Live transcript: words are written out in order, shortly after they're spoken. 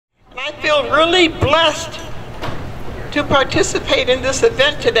I feel really blessed to participate in this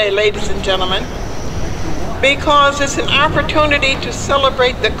event today, ladies and gentlemen, because it's an opportunity to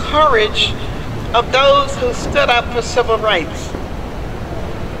celebrate the courage of those who stood up for civil rights.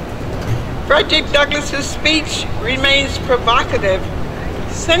 Frederick Douglass's speech remains provocative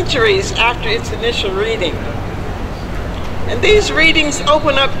centuries after its initial reading. And these readings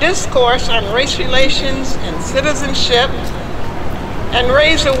open up discourse on race relations and citizenship and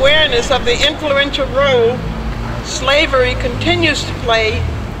raise awareness of the influential role slavery continues to play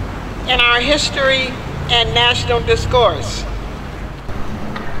in our history and national discourse.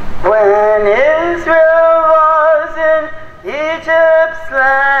 When Israel was in Egypt's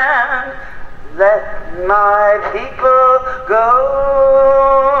land, let my people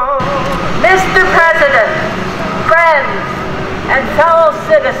go. Mr. President, friends, and fellow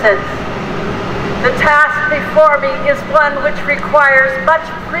citizens, the task before me is one which requires much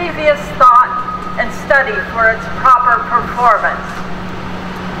previous thought and study for its proper performance.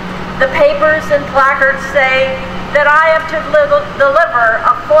 The papers and placards say that I am to deliver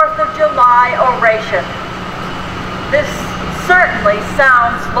a 4th of July oration. This certainly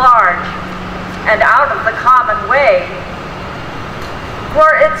sounds large and out of the common way,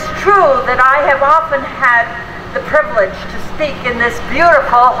 for it's true that I have often had the privilege to speak in this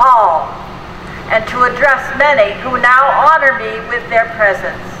beautiful hall and to address many who now honor me with their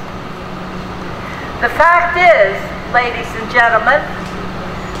presence. The fact is, ladies and gentlemen,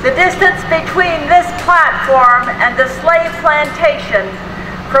 the distance between this platform and the slave plantation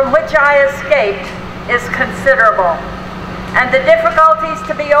from which I escaped is considerable, and the difficulties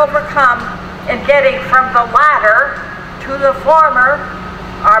to be overcome in getting from the latter to the former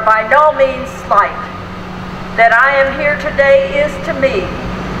are by no means slight. That I am here today is to me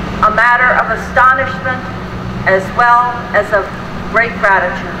a matter of astonishment as well as of great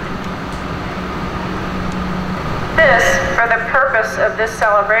gratitude. This, for the purpose of this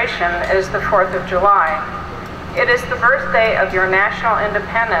celebration, is the 4th of July. It is the birthday of your national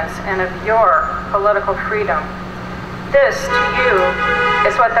independence and of your political freedom. This, to you,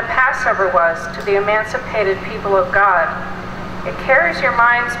 is what the Passover was to the emancipated people of God. It carries your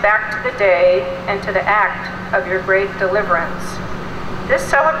minds back to the day and to the act of your great deliverance. This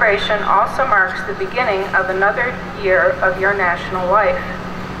celebration also marks the beginning of another year of your national life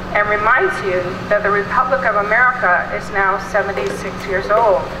and reminds you that the Republic of America is now 76 years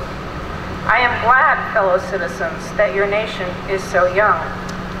old. I am glad, fellow citizens, that your nation is so young.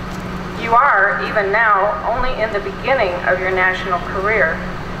 You are, even now, only in the beginning of your national career,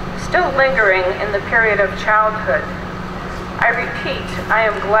 still lingering in the period of childhood. I repeat, I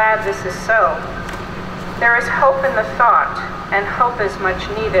am glad this is so. There is hope in the thought, and hope is much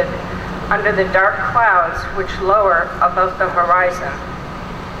needed under the dark clouds which lower above the horizon.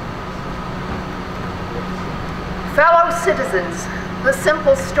 Fellow citizens, the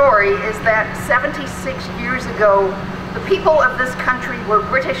simple story is that 76 years ago, the people of this country were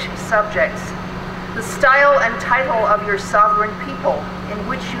British subjects. The style and title of your sovereign people, in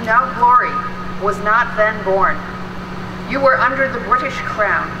which you now glory, was not then born. You were under the British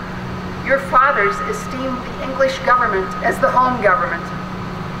crown. Your fathers esteemed the English government as the home government.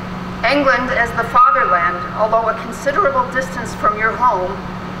 England as the fatherland, although a considerable distance from your home,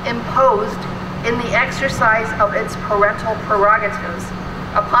 imposed, in the exercise of its parental prerogatives,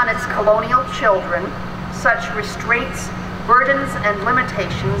 upon its colonial children, such restraints, burdens, and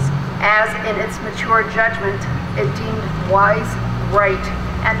limitations as, in its mature judgment, it deemed wise, right,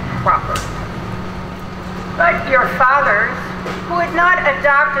 and proper. But your fathers, who had not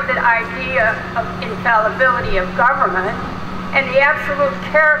adopted the idea of infallibility of government and the absolute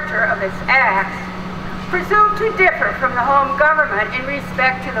character of its acts, presumed to differ from the home government in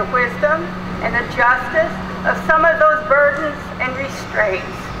respect to the wisdom and the justice of some of those burdens and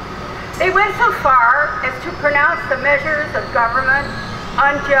restraints. They went so far as to pronounce the measures of government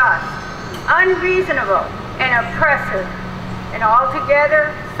unjust, unreasonable, and oppressive, and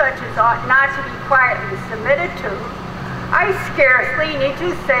altogether such as ought not to be quietly submitted to. I scarcely need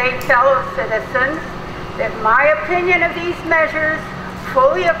to say, fellow citizens, that my opinion of these measures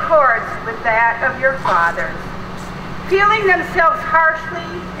fully accords with that of your fathers. Feeling themselves harshly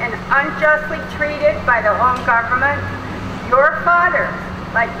and unjustly treated by the home government, your fathers,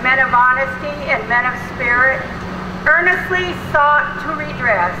 like men of honesty and men of spirit, earnestly sought to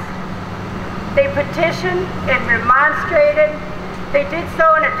redress. They petitioned and remonstrated. They did so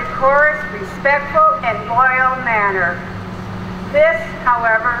in a decorous, respectful, and loyal manner. This,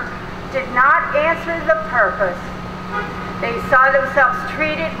 however, did not answer the purpose. They saw themselves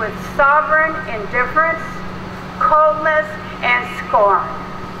treated with sovereign indifference, coldness, and scorn.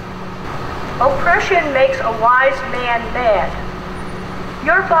 Oppression makes a wise man mad.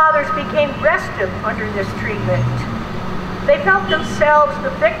 Your fathers became restive under this treatment. They felt themselves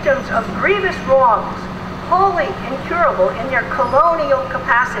the victims of grievous wrongs, wholly incurable in their colonial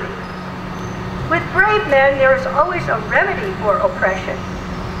capacity. With brave men, there is always a remedy for oppression.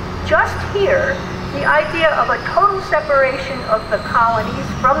 Just here, the idea of a total separation of the colonies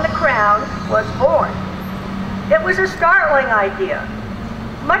from the crown was born. It was a startling idea,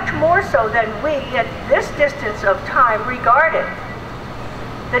 much more so than we at this distance of time regard it.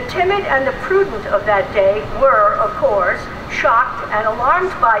 The timid and the prudent of that day were, of course, shocked and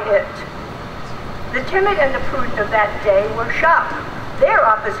alarmed by it. The timid and the prudent of that day were shocked. Their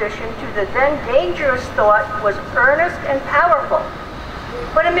opposition to the then dangerous thought was earnest and powerful.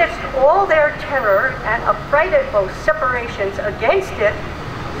 But amidst all their terror and affrighted vociferations against it,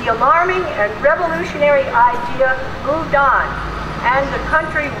 the alarming and revolutionary idea moved on, and the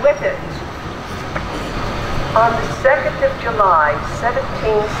country with it. On the 2nd of July,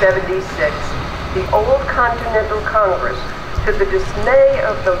 1776, the Old Continental Congress, to the dismay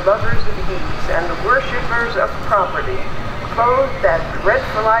of the lovers of ease and the worshippers of property, clothed that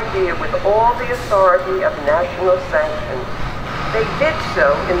dreadful idea with all the authority of national sanction. They did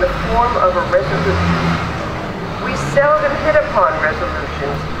so in the form of a resolution. We seldom hit upon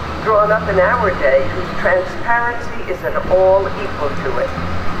resolutions drawn up in our day whose transparency is at all equal to it.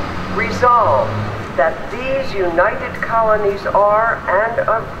 Resolved that these united colonies are, and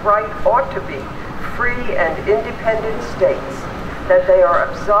of right ought to be, free and independent states, that they are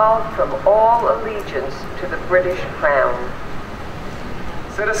absolved from all allegiance to the British Crown.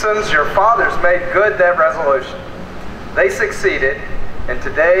 Citizens, your fathers made good that resolution. They succeeded, and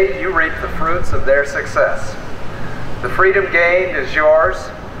today you reap the fruits of their success. The freedom gained is yours,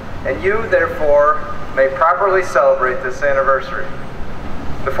 and you, therefore, may properly celebrate this anniversary.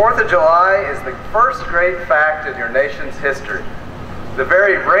 The 4th of July is the first great fact in your nation's history, the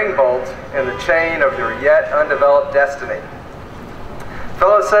very ring bolt in the chain of your yet undeveloped destiny.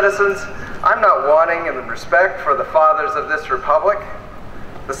 Fellow citizens, I'm not wanting in respect for the fathers of this republic.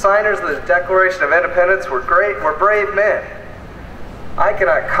 The signers of the Declaration of Independence were brave men. I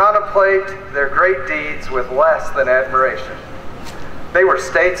cannot contemplate their great deeds with less than admiration. They were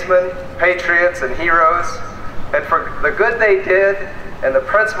statesmen, patriots, and heroes, and for the good they did and the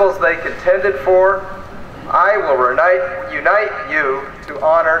principles they contended for, I will unite you to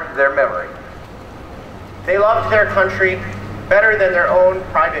honor their memory. They loved their country better than their own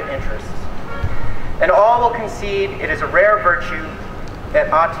private interests, and all will concede it is a rare virtue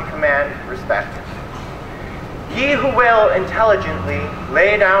that ought to command respect. He who will intelligently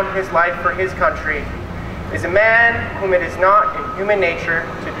lay down his life for his country is a man whom it is not in human nature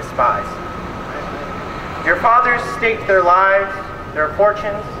to despise. Your fathers staked their lives, their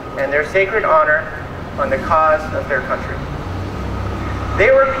fortunes, and their sacred honor on the cause of their country.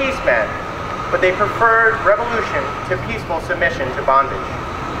 They were peacemen, but they preferred revolution to peaceful submission to bondage.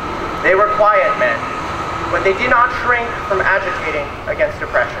 They were quiet men, but they did not shrink from agitating against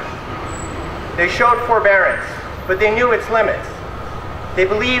oppression. They showed forbearance, but they knew its limits. They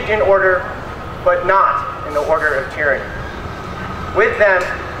believed in order, but not in the order of tyranny. With them,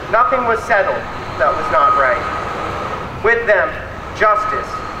 nothing was settled that was not right. With them, justice,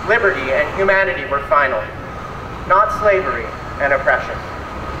 liberty, and humanity were final, not slavery and oppression.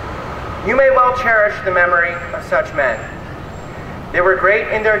 You may well cherish the memory of such men. They were great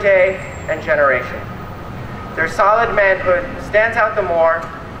in their day and generation. Their solid manhood stands out the more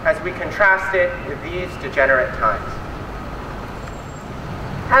as we contrast it with these degenerate times.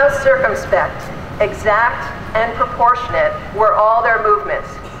 How circumspect, exact, and proportionate were all their movements.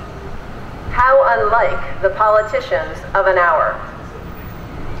 How unlike the politicians of an hour.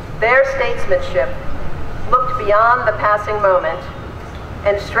 Their statesmanship looked beyond the passing moment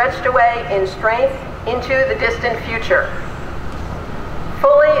and stretched away in strength into the distant future,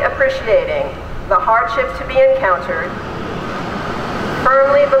 fully appreciating the hardship to be encountered,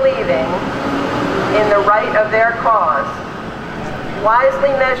 firmly believing in the right of their cause, wisely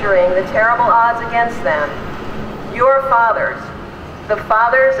measuring the terrible odds against them. Your fathers, the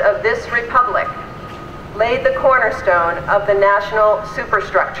fathers of this republic, laid the cornerstone of the national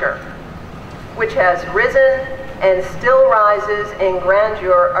superstructure, which has risen and still rises in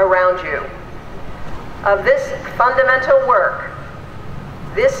grandeur around you. Of this fundamental work,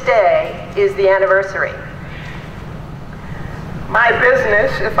 this day is the anniversary. My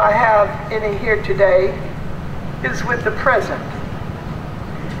business, if I have any here today, is with the present.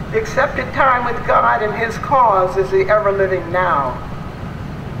 The accepted time with God and His cause is the ever-living now.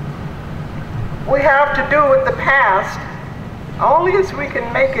 We have to do with the past only as we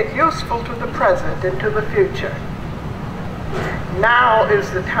can make it useful to the present and to the future. Now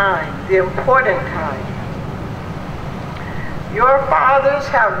is the time, the important time. Your fathers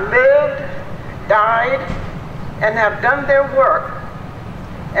have lived, died, and have done their work,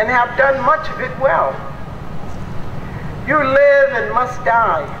 and have done much of it well. You live and must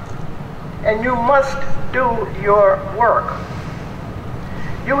die, and you must do your work.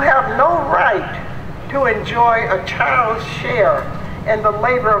 You have no right to enjoy a child's share in the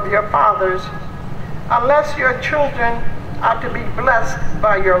labor of your fathers unless your children are to be blessed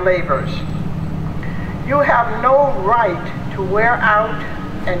by your labors. You have no right to wear out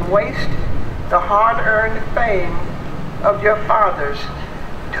and waste the hard-earned fame of your fathers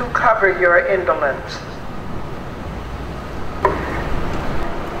to cover your indolence.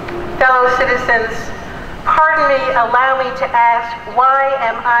 Fellow citizens, pardon me, allow me to ask, why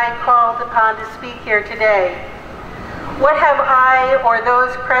am I called upon to speak here today? What have I or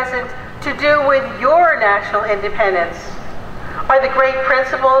those present to do with your national independence? Are the great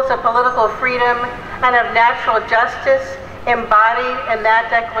principles of political freedom and of natural justice embodied in that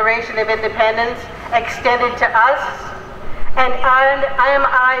Declaration of Independence extended to us? And am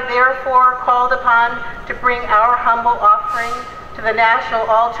I therefore called upon to bring our humble offering to the national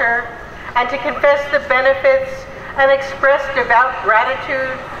altar and to confess the benefits and express devout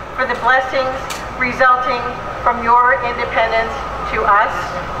gratitude for the blessings resulting from your independence to us?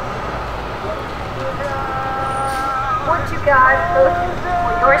 Would to God, both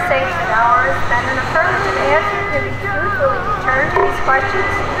for your sakes and ours, that an affirmative answer can be truthfully returned to these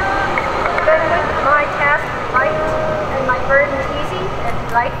questions. Then would my task be light and my burdens easy and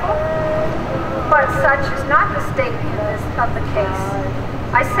delightful? But such is not the statement of the case.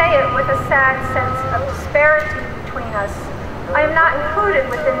 I say it with a sad sense of disparity between us. I am not included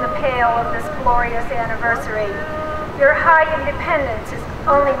within the pale of this glorious anniversary. Your high independence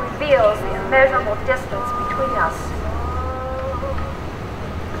only reveals the immeasurable distance between us.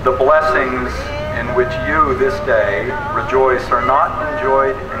 The blessings in which you this day rejoice are not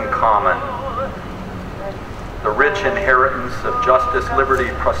enjoyed in common. The rich inheritance of justice, liberty,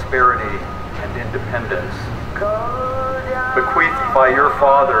 prosperity, and independence bequeathed by your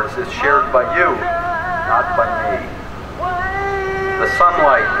fathers is shared by you, not by me. The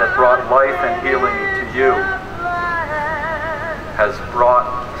sunlight that brought life and healing to you has brought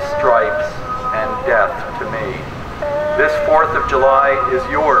stripes and death to me. This 4th of July is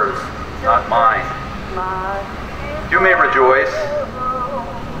yours, not mine. You may rejoice.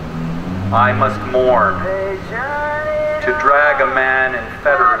 I must mourn. To drag a man in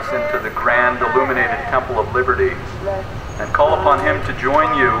fetters into the grand illuminated Temple of Liberty and call upon him to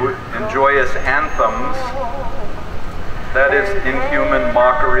join you in joyous anthems, that is inhuman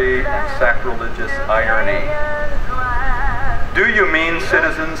mockery and sacrilegious irony. Do you mean,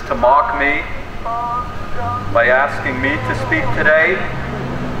 citizens, to mock me by asking me to speak today?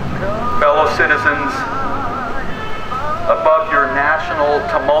 Fellow citizens, above your national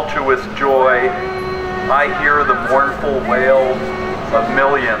tumultuous joy, I hear the mournful wail of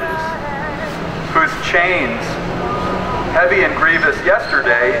millions whose chains, heavy and grievous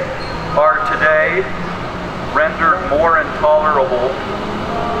yesterday, are today rendered more intolerable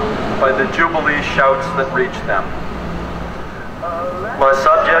by the jubilee shouts that reach them. My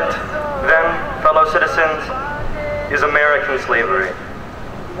subject, then, fellow citizens, is American slavery.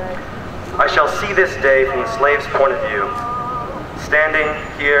 I shall see this day from the slave's point of view. Standing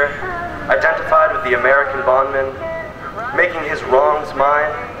here, identified with the American bondman, making his wrongs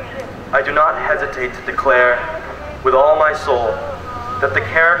mine, I do not hesitate to declare with all my soul that the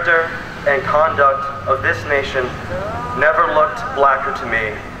character and conduct of this nation never looked blacker to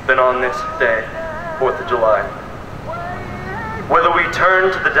me than on this day, 4th of July. Whether we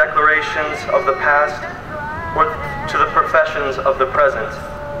turn to the declarations of the past or to the professions of the present,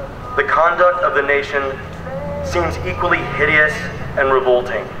 the conduct of the nation seems equally hideous and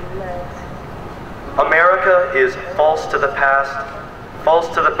revolting. America is false to the past, false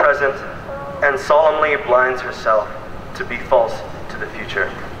to the present, and solemnly blinds herself to be false to the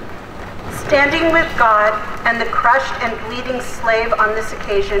future. Standing with God and the crushed and bleeding slave on this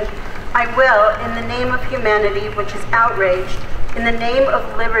occasion, I will, in the name of humanity which is outraged, in the name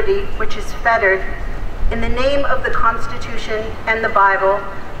of liberty which is fettered, in the name of the Constitution and the Bible,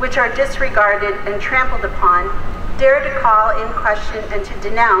 which are disregarded and trampled upon, dare to call in question and to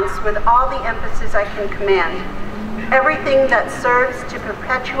denounce with all the emphasis I can command everything that serves to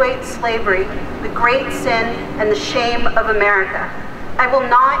perpetuate slavery, the great sin and the shame of America. I will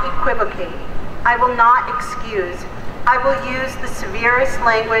not equivocate. I will not excuse. I will use the severest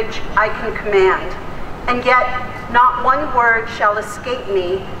language I can command. And yet, Not one word shall escape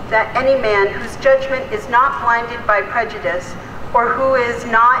me that any man whose judgment is not blinded by prejudice, or who is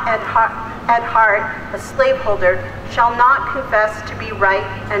not at heart a slaveholder, shall not confess to be right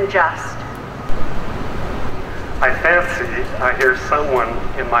and just. I fancy I hear someone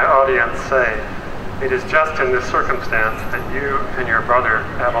in my audience say, it is just in this circumstance that you and your brother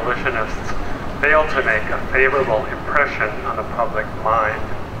abolitionists fail to make a favorable impression on the public mind.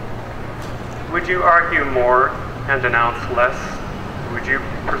 Would you argue more and denounce less? Would you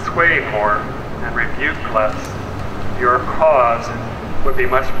persuade more and rebuke less? Your cause would be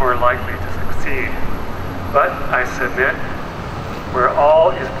much more likely to succeed. But I submit, where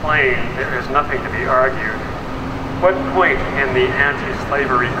all is plain, there is nothing to be argued. What point in the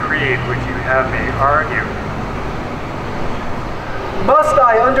anti-slavery creed would you have me argue? Must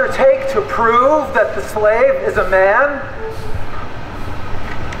I undertake to prove that the slave is a man?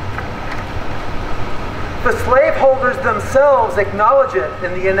 The slaveholders themselves acknowledge it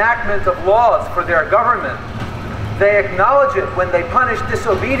in the enactment of laws for their government. They acknowledge it when they punish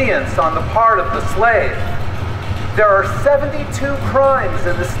disobedience on the part of the slave. There are 72 crimes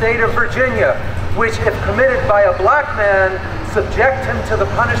in the state of Virginia which, if committed by a black man, subject him to the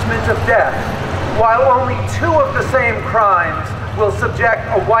punishment of death, while only 2 of the same crimes will subject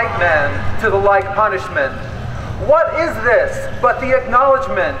a white man to the like punishment. What is this but the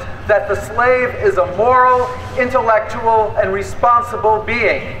acknowledgement that the slave is a moral, intellectual, and responsible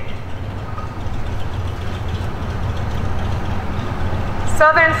being?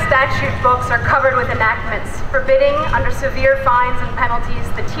 Southern statute books are covered with enactments forbidding, under severe fines and penalties,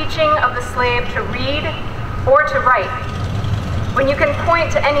 the teaching of the slave to read or to write. When you can point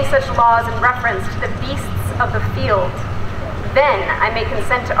to any such laws in reference to the beasts of the field, then I may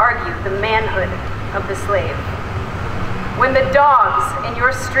consent to argue the manhood of the slave. When the dogs in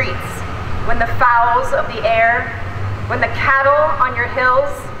your streets, when the fowls of the air, when the cattle on your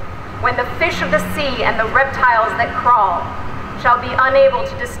hills, when the fish of the sea and the reptiles that crawl shall be unable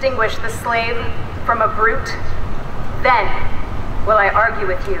to distinguish the slave from a brute, then will I argue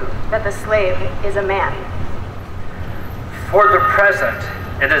with you that the slave is a man. For the present,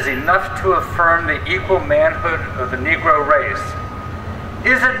 it is enough to affirm the equal manhood of the Negro race.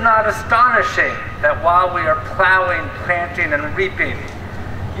 Is it not astonishing that while we are plowing, planting, and reaping,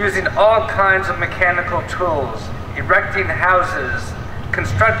 using all kinds of mechanical tools, erecting houses,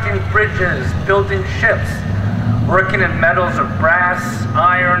 constructing bridges, building ships, working in metals of brass,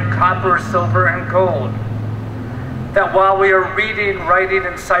 iron, copper, silver, and gold, that while we are reading, writing,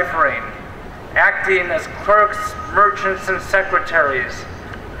 and ciphering, acting as clerks, merchants, and secretaries,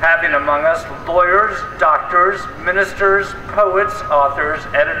 having among us lawyers, doctors, ministers, poets, authors,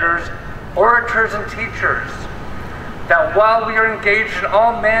 editors, orators, and teachers, that while we are engaged in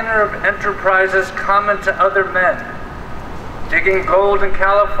all manner of enterprises common to other men, digging gold in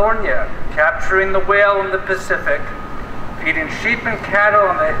California, capturing the whale in the Pacific, feeding sheep and cattle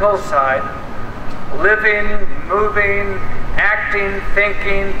on the hillside, living, moving, acting,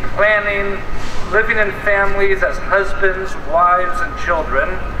 thinking, planning, living in families as husbands, wives, and children,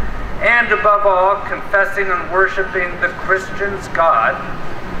 and above all, confessing and worshiping the Christian's God,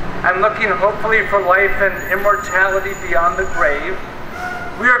 and looking hopefully for life and immortality beyond the grave,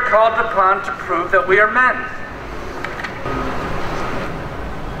 we are called upon to prove that we are men.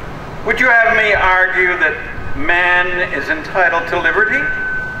 Would you have me argue that man is entitled to liberty?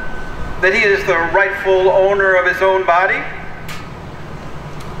 That he is the rightful owner of his own body?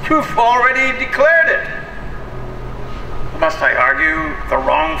 You've already declared it. Must I argue the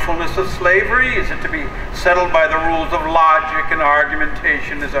wrongfulness of slavery? Is it to be settled by the rules of logic and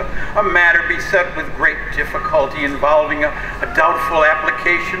argumentation? Is a matter beset with great difficulty involving a doubtful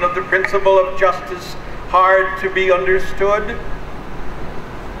application of the principle of justice, hard to be understood?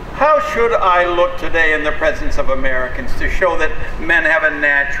 How should I look today in the presence of Americans to show that men have a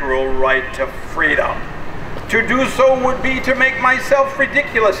natural right to freedom? To do so would be to make myself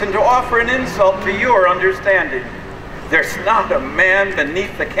ridiculous and to offer an insult to your understanding. There's not a man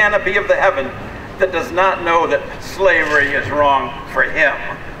beneath the canopy of the heaven that does not know that slavery is wrong for him.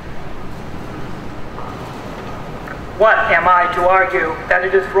 What am I to argue? That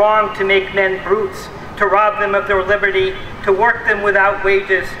it is wrong to make men brutes, to rob them of their liberty, to work them without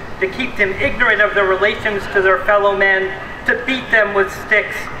wages, to keep them ignorant of their relations to their fellow men, to beat them with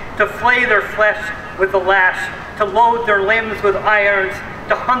sticks, to flay their flesh with the lash, to load their limbs with irons,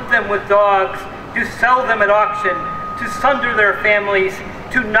 to hunt them with dogs, to sell them at auction, to sunder their families,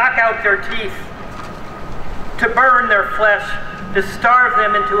 to knock out their teeth, to burn their flesh, to starve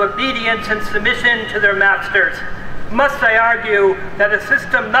them into obedience and submission to their masters, Must I argue that a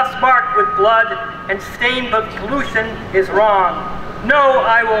system thus marked with blood and stained with pollution is wrong? No,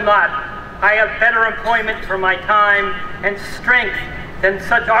 I will not. I have better employment for my time and strength than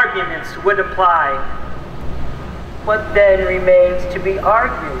such arguments would imply. What then remains to be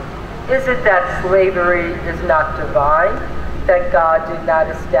argued? Is it that slavery is not divine, that God did not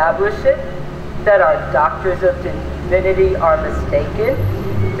establish it, that our doctors of divinity are mistaken?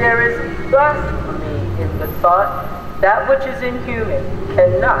 There is blasphemy in the thought that which is inhuman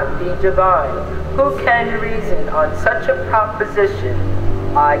cannot be divine. Who can reason on such a proposition?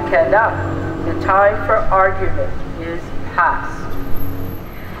 I cannot. The time for argument is past.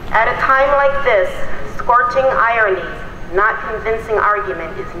 At a time like this, scorching irony, not convincing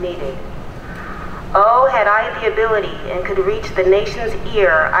argument is needed. Oh, had I the ability and could reach the nation's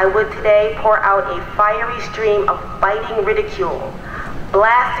ear, I would today pour out a fiery stream of biting ridicule,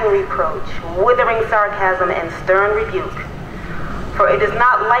 blasting reproach, withering sarcasm, and stern rebuke. For it is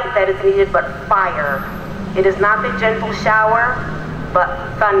not light that is needed, but fire. It is not the gentle shower,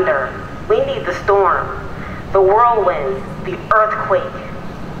 but thunder. We need the storm, the whirlwind, the earthquake.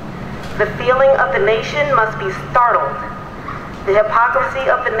 The feeling of the nation must be startled. The hypocrisy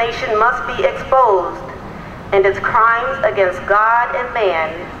of the nation must be exposed, and its crimes against God and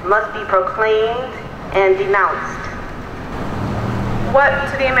man must be proclaimed and denounced. What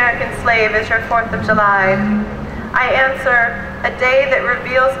to the American slave is your 4th of July? I answer, a day that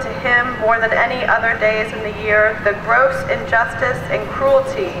reveals to him more than any other days in the year the gross injustice and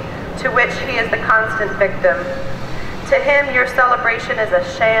cruelty to which he is the constant victim. To him, your celebration is a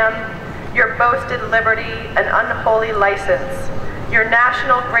sham, your boasted liberty an unholy license, your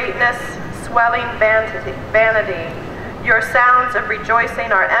national greatness swelling vanity. Your sounds of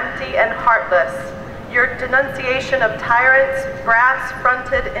rejoicing are empty and heartless. Your denunciation of tyrants,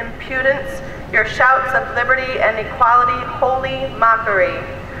 brass-fronted impudence, your shouts of liberty and equality, holy mockery.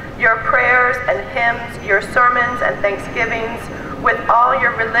 Your prayers and hymns, your sermons and thanksgivings, with all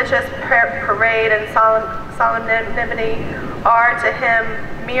your religious parade and solemnity, are to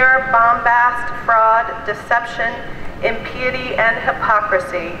him mere bombast, fraud, deception, impiety, and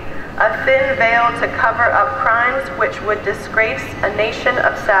hypocrisy, a thin veil to cover up crimes which would disgrace a nation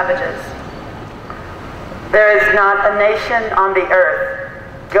of savages. There is not a nation on the earth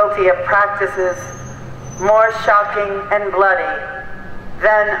guilty of practices more shocking and bloody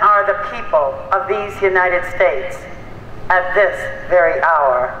than are the people of these United States at this very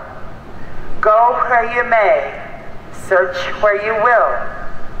hour. Go where you may, search where you will,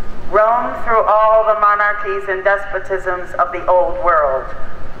 roam through all the monarchies and despotisms of the old world.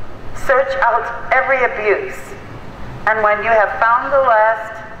 Search out every abuse, and when you have found the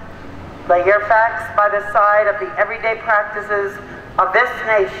last, lay your facts by the side of the everyday practices of this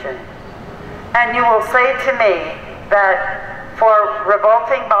nation, and you will say to me that for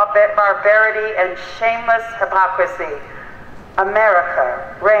revolting barbarity and shameless hypocrisy,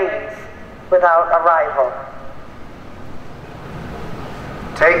 America reigns without a rival.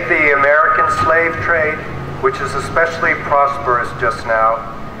 Take the American slave trade, which is especially prosperous just now,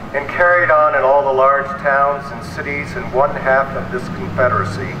 and carried on in all the large towns and cities in one half of this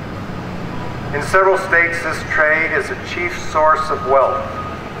Confederacy. In several states, this trade is a chief source of wealth.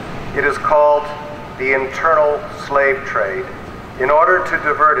 It is called the internal slave trade, in order to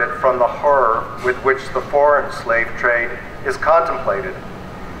divert it from the horror with which the foreign slave trade is contemplated.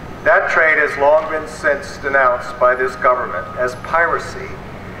 That trade has long been since denounced by this government as piracy,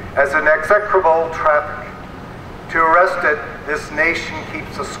 as an execrable traffic. To arrest it, this nation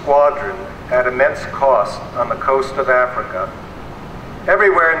keeps a squadron at immense cost on the coast of Africa.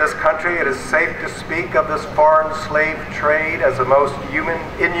 Everywhere in this country, it is safe to speak of this foreign slave trade as a most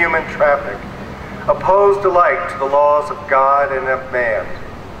inhuman traffic, opposed alike to the laws of God and of man.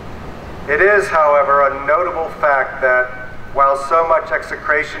 It is, however, a notable fact that while so much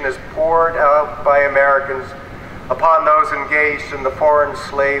execration is poured out by Americans upon those engaged in the foreign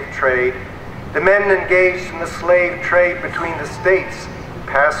slave trade, the men engaged in the slave trade between the states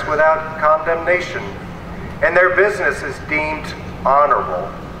pass without condemnation, and their business is deemed honorable.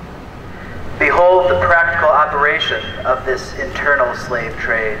 Behold the practical operation of this internal slave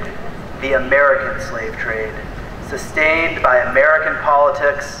trade, the American slave trade, sustained by American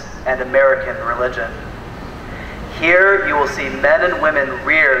politics and American religion. Here you will see men and women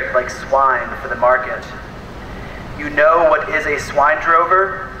reared like swine for the market. You know what is a swine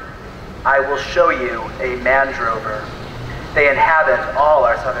drover? I will show you a man drover. They inhabit all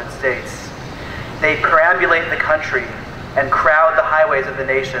our southern states. They perambulate the country and crowd the highways of the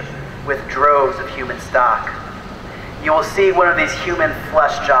nation with droves of human stock. You will see one of these human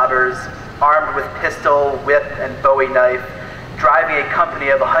flesh jobbers armed with pistol, whip, and bowie knife, driving a company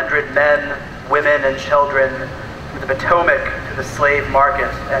of 100 men, women, and children through the Potomac to the slave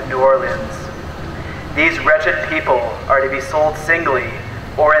market at New Orleans. These wretched people are to be sold singly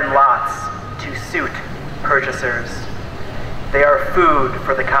or in lots to suit purchasers. They are food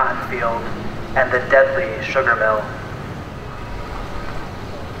for the cotton field and the deadly sugar mill.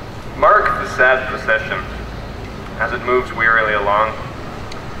 Mark the sad procession as it moves wearily along,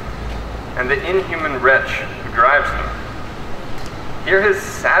 and the inhuman wretch who drives them. Hear his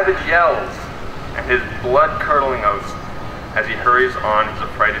savage yells and his blood-curdling oaths as he hurries on his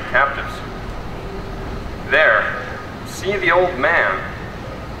affrighted captives. There, see the old man,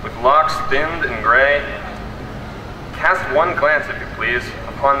 with locks thinned and gray. Cast one glance, if you please,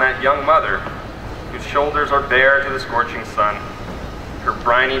 upon that young mother, whose shoulders are bare to the scorching sun, her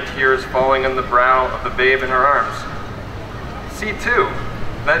briny tears falling on the brow of the babe in her arms. See, too,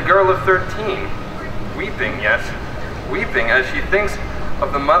 that girl of 13, weeping, yes, weeping as she thinks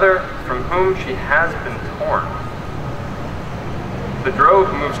of the mother from whom she has been torn. The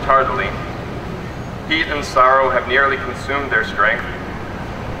drove moves tardily. Heat and sorrow have nearly consumed their strength.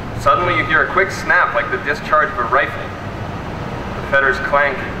 Suddenly you hear a quick snap like the discharge of a rifle. The fetters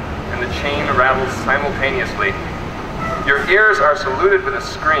clank and the chain rattles simultaneously. Your ears are saluted with a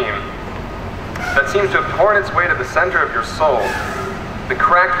scream that seems to have torn its way to the center of your soul. The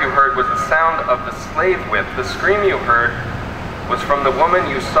crack you heard was the sound of the slave whip. The scream you heard was from the woman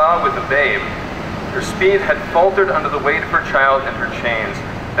you saw with the babe. Her speed had faltered under the weight of her child and her chains.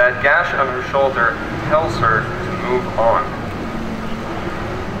 That gash on her shoulder tells her to move on.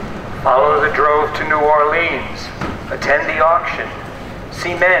 Follow the drove to New Orleans. Attend the auction.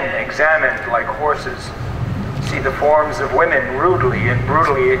 See men examined like horses. See the forms of women rudely and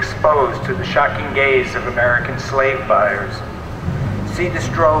brutally exposed to the shocking gaze of American slave buyers. See this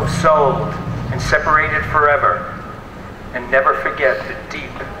drove sold and separated forever. And never forget the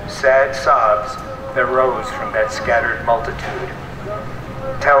deep, sad sobs that rose from that scattered multitude.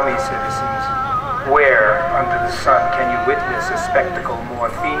 Tell me, citizens, where under the sun can you witness a spectacle more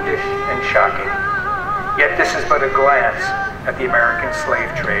fiendish and shocking? Yet this is but a glance at the American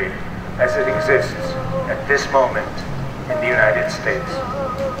slave trade as it exists at this moment in the United States.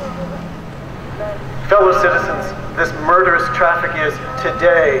 Fellow citizens, this murderous traffic is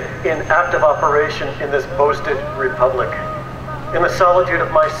today in active operation in this boasted republic. In the solitude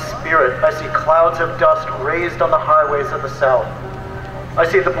of my spirit, I see clouds of dust raised on the highways of the South. I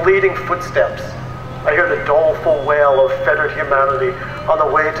see the bleeding footsteps. I hear the doleful wail of fettered humanity on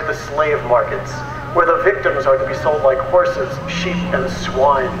the way to the slave markets, where the victims are to be sold like horses, sheep, and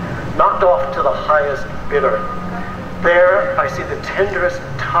swine, knocked off to the highest bidder. There, I see the tenderest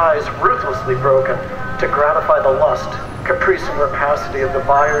ties ruthlessly broken to gratify the lust, caprice, and rapacity of the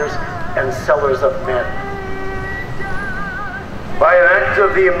buyers and sellers of men. By an act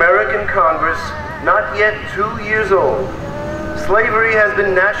of the American Congress, not yet 2 years old, slavery has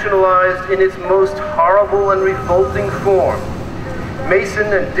been nationalized in its most horrible and revolting form.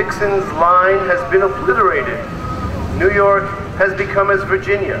 Mason and Dixon's line has been obliterated. New York has become as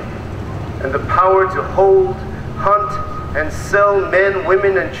Virginia, and the power to hold, hunt, and sell men,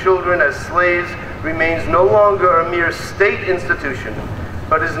 women, and children as slaves remains no longer a mere state institution,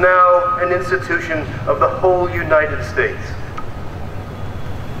 but is now an institution of the whole United States.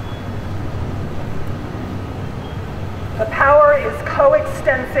 The power is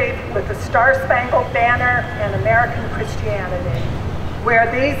coextensive with the Star-Spangled Banner and American Christianity. Where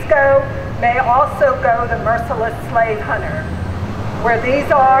these go, may also go the merciless slave hunter. Where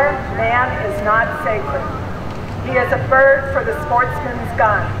these are, man is not sacred. He is a bird for the sportsman's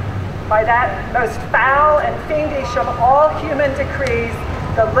gun. By that most foul and fiendish of all human decrees,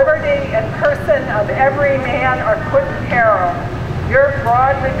 the liberty and person of every man are put in peril. Your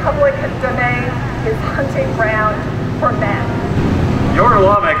broad republican domain is hunting ground for men. Your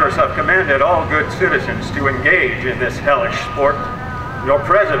lawmakers have commanded all good citizens to engage in this hellish sport. Your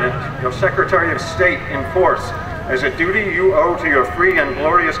president, your secretary of state enforce as a duty you owe to your free and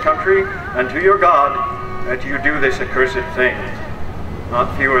glorious country and to your God that you do this accursed thing.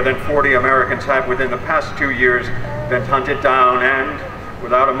 Not fewer than 40 Americans have within the past 2 years been hunted down and,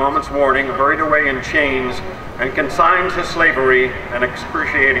 without a moment's warning, hurried away in chains and consigned to slavery and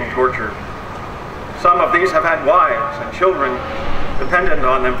excruciating torture. Some of these have had wives and children dependent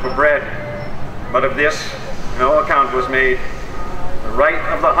on them for bread, but of this no account was made. The right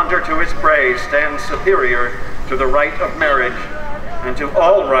of the hunter to his prey stands superior to the right of marriage and to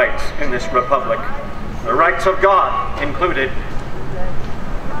all rights in this republic, the rights of God included.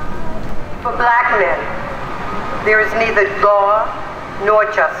 For black men, there is neither law nor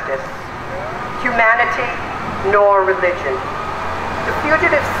justice. humanity, nor religion. The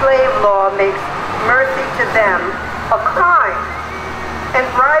fugitive slave law makes mercy to them a crime and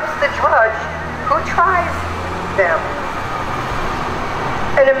bribes the judge who tries them.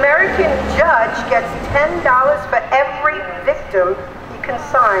 An American judge gets $10 for every victim he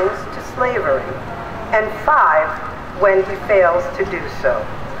consigns to slavery, and 5 when he fails to do so.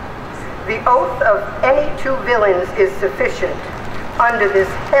 The oath of any 2 villains is sufficient under this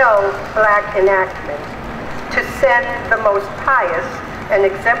hell-black enactment to send the most pious and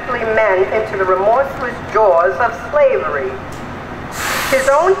exemplary men into the remorseless jaws of slavery. His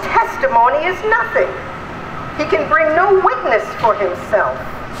own testimony is nothing. He can bring no witness for himself.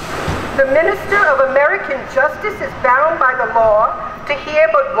 The minister of American justice is bound by the law to hear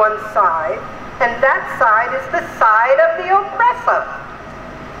but one side, and that side is the side of the oppressor.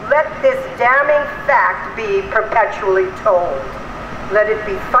 Let this damning fact be perpetually told. Let it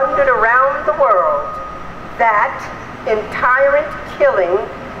be thundered around the world that in tyrant-killing,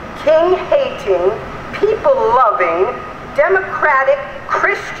 king-hating, people-loving, democratic,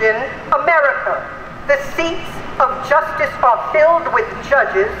 Christian America, the seats of justice are filled with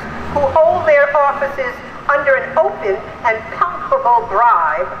judges who hold their offices under an open and palpable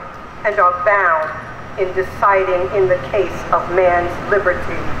bribe and are bound in deciding in the case of man's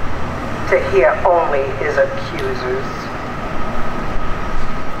liberty to hear only his accusers.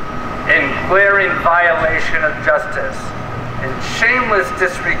 In glaring violation of justice, in shameless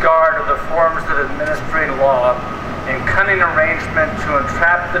disregard of the forms of administering law, in cunning arrangement to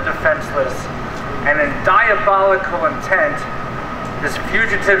entrap the defenseless, and in diabolical intent, this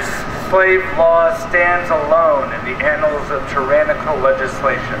fugitive slave law stands alone in the annals of tyrannical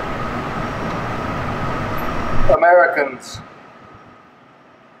legislation. Americans,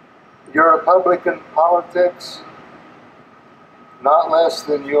 your Republican politics, not less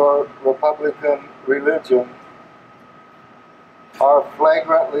than your Republican religion, are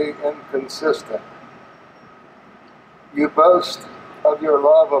flagrantly inconsistent. You boast of your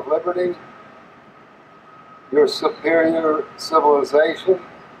love of liberty, your superior civilization,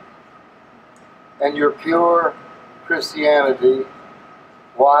 and your pure Christianity,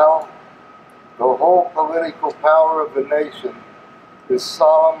 while the whole political power of the nation is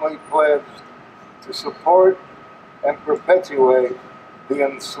solemnly pledged to support and perpetuate the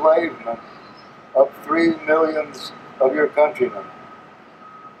enslavement of 3 millions of your countrymen.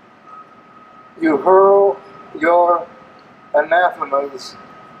 You hurl your anathemas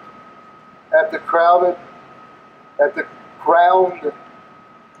at the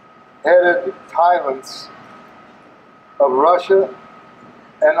crowned-headed tyrants of Russia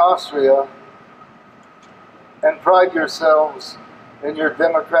and Austria, and pride yourselves in your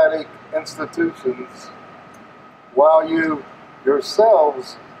democratic institutions, while you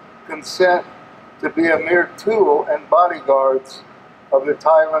yourselves consent to be a mere tool and bodyguards of the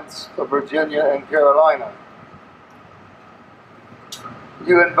tyrants of Virginia and Carolina.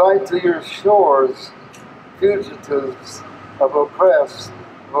 You invite to your shores fugitives of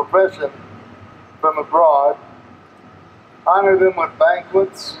oppression from abroad, honor them with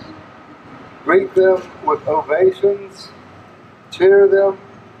banquets, greet them with ovations, cheer them,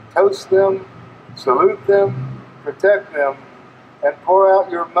 toast them, salute them, protect them, and pour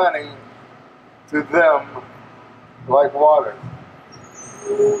out your money to them like water.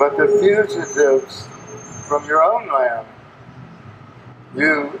 But the fugitives from your own land,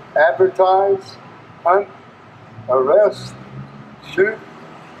 you advertise, hunt, arrest, shoot,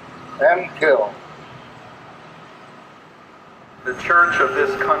 and kill. The church of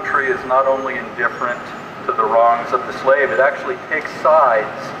this country is not only indifferent to the wrongs of the slave, it actually takes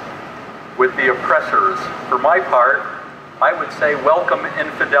sides with the oppressors. For my part, I would say welcome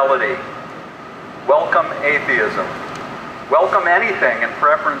infidelity, welcome atheism, welcome anything in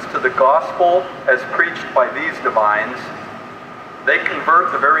preference to the gospel as preached by these divines. They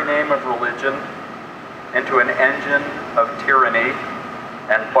convert the very name of religion into an engine of tyranny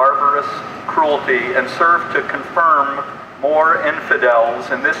and barbarous cruelty, and serve to confirm more infidels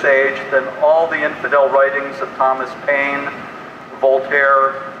in this age than all the infidel writings of Thomas Paine,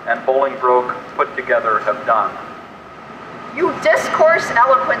 Voltaire, and Bolingbroke put together have done. You discourse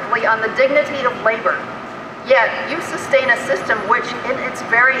eloquently on the dignity of labor, yet you sustain a system which in its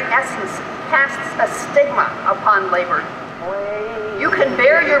very essence casts a stigma upon labor. You can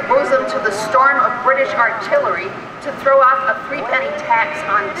bare your bosom to the storm of British artillery to throw off a 3-penny tax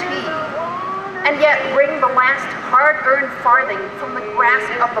on tea, and yet wring the last hard-earned farthing from the grasp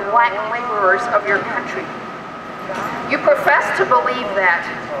of the black laborers of your country. You profess to believe that,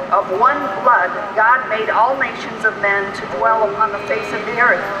 of one blood, God made all nations of men to dwell upon the face of the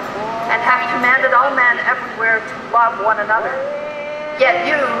earth, and have commanded all men everywhere to love one another. Yet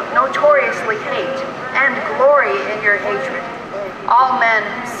you notoriously hate and glory in your hatred all men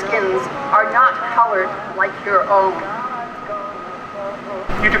whose skins are not colored like your own.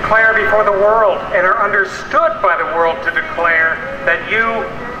 You declare before the world and are understood by the world to declare that you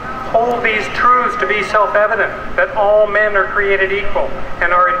hold these truths to be self-evident, that all men are created equal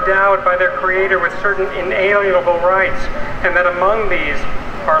and are endowed by their Creator with certain inalienable rights, and that among these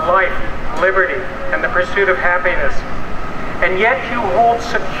are life, liberty, and the pursuit of happiness. And yet you hold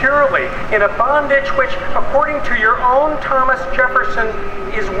securely in a bondage which, according to your own Thomas Jefferson,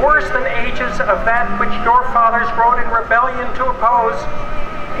 is worse than ages of that which your fathers wrote in rebellion to oppose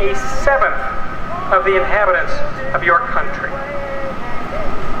a seventh of the inhabitants of your country.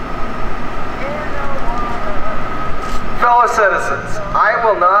 Fellow citizens, I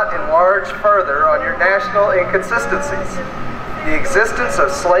will not enlarge further on your national inconsistencies. The existence of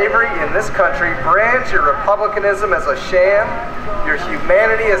slavery in this country brands your republicanism as a sham, your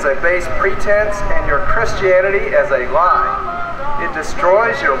humanity as a base pretense, and your Christianity as a lie. It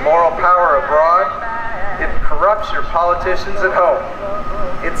destroys your moral power abroad. It corrupts your politicians at home.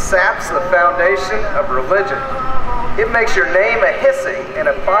 It saps the foundation of religion. It makes your name a hissing and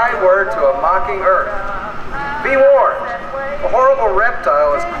a byword to a mocking earth. Be warned, a horrible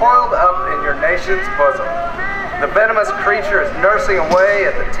reptile is coiled up in your nation's bosom. The venomous creature is nursing away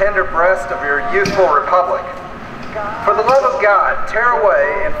at the tender breast of your youthful republic. For the love of God, tear away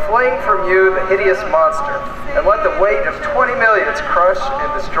and fling from you the hideous monster, and let the weight of 20 millions crush and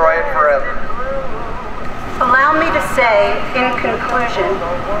destroy it forever. Allow me to say, in conclusion,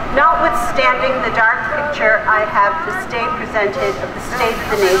 notwithstanding the dark picture I have this day presented of the state of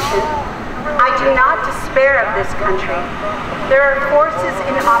the nation, I do not despair of this country. There are forces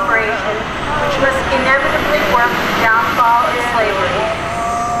in operation which must inevitably work the downfall of slavery.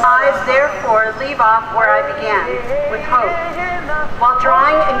 I, therefore, leave off where I began, with hope. While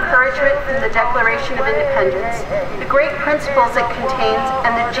drawing encouragement from the Declaration of Independence, the great principles it contains,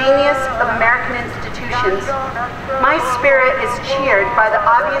 and the genius of American institutions, my spirit is cheered by the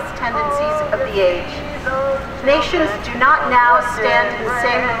obvious tendencies of the age. Nations do not now stand in the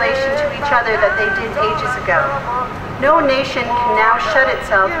same relation to each other that they did ages ago. No nation can now shut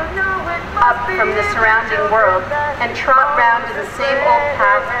itself up from the surrounding world and trot round in the same old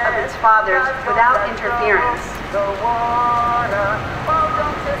path of its fathers without interference.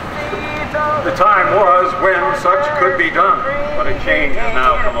 The time was when such could be done, but a change has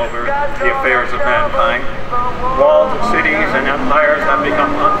now come over the affairs of mankind. Walled cities and empires have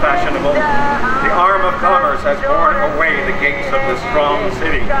become unfashionable. The arm of commerce has borne away the gates of the strong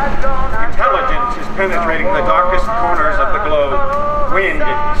city. Intelligence is penetrating the darkest corners of the globe. Wind,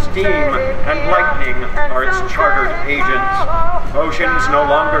 steam, and lightning are its chartered agents. Oceans no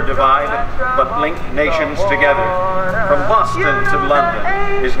longer divide, but link nations together. From Boston to London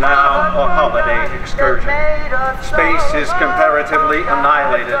is now a holiday excursion. Space is comparatively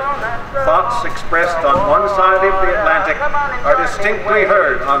annihilated. Thoughts expressed on one side of the Atlantic are distinctly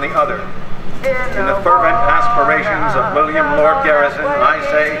heard on the other. In the fervent aspirations of William Lord Garrison, I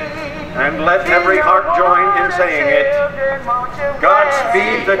say, and let every heart join in saying it, God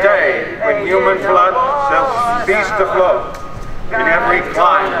speed the day when human blood shall cease to flow. In every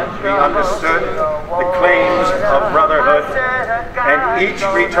clime be understood the claims of brotherhood, and each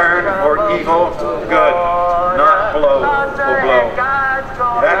return for evil good, not blow for blow.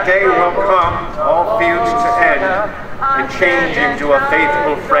 That day will come, all feuds to end, and change into a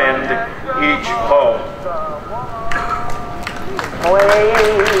faithful friend each foe. Wade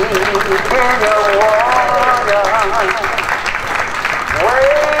in the water,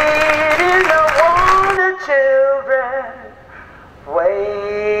 wade in the water, children.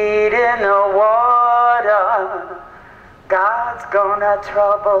 Wade in the water, God's gonna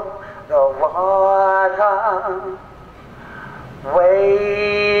trouble the water.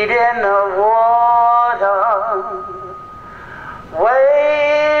 Wade in the water,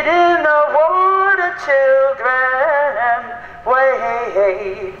 wade in the water, children.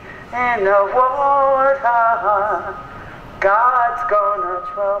 Wade in the water, God's gonna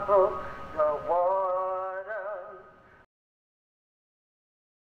trouble the water.